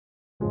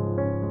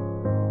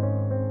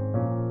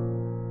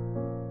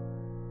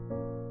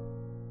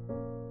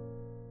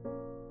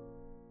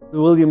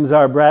The Williams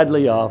R.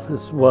 Bradley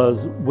office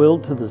was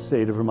willed to the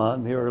state of Vermont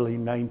in the early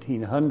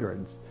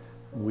 1900s.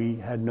 We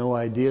had no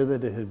idea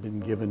that it had been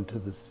given to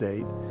the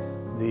state.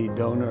 The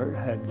donor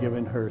had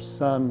given her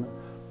son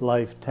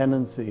life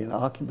tenancy and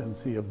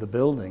occupancy of the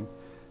building,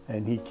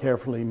 and he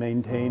carefully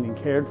maintained and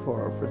cared for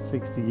her for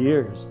 60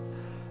 years.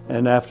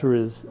 And after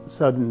his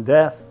sudden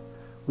death,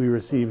 we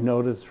received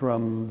notice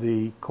from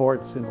the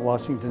courts in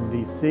Washington,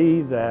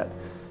 D.C. that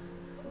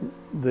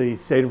the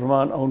state of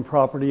Vermont owned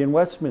property in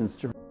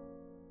Westminster.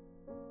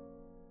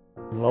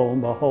 Lo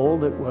and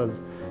behold, it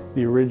was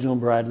the original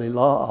Bradley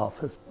Law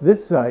Office.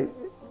 This site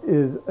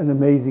is an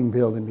amazing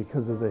building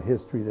because of the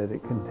history that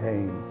it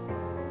contains.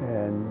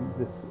 And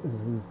this,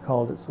 we've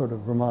called it sort of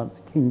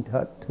Vermont's King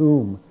Tut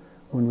tomb.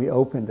 When we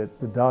opened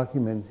it, the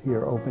documents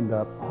here opened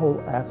up a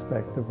whole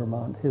aspect of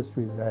Vermont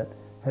history that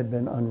had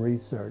been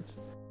unresearched.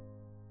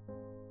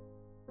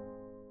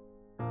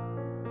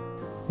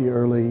 The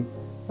early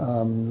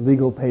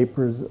legal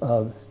papers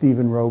of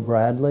Stephen Roe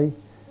Bradley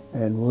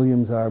and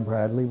Williams R.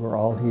 Bradley were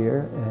all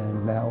here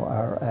and now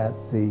are at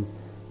the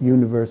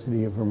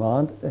University of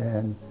Vermont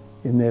and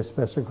in their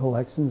special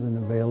collections and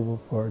available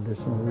for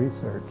additional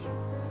research.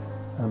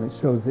 It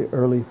shows the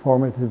early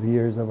formative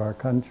years of our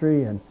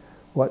country and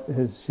what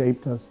has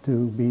shaped us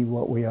to be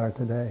what we are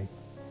today.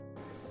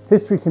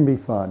 History can be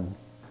fun,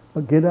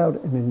 but get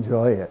out and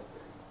enjoy it,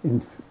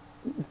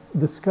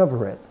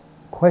 discover it,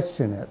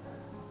 question it.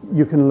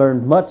 You can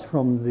learn much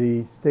from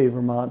the State of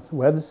Vermont's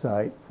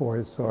website for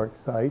historic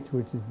sites,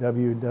 which is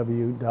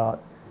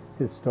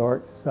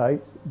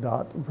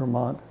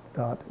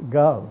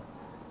www.historicsites.vermont.gov.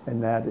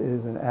 And that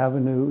is an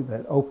avenue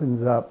that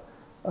opens up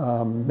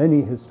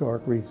many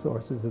historic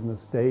resources in the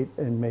state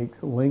and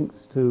makes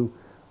links to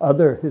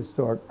other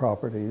historic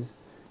properties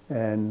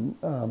and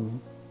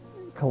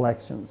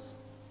collections.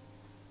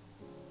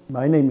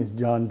 My name is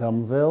John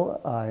Dumville.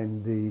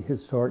 I'm the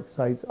Historic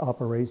Sites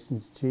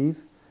Operations Chief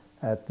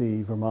at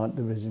the Vermont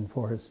Division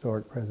for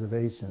Historic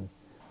Preservation.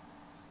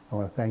 I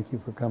want to thank you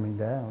for coming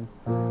down.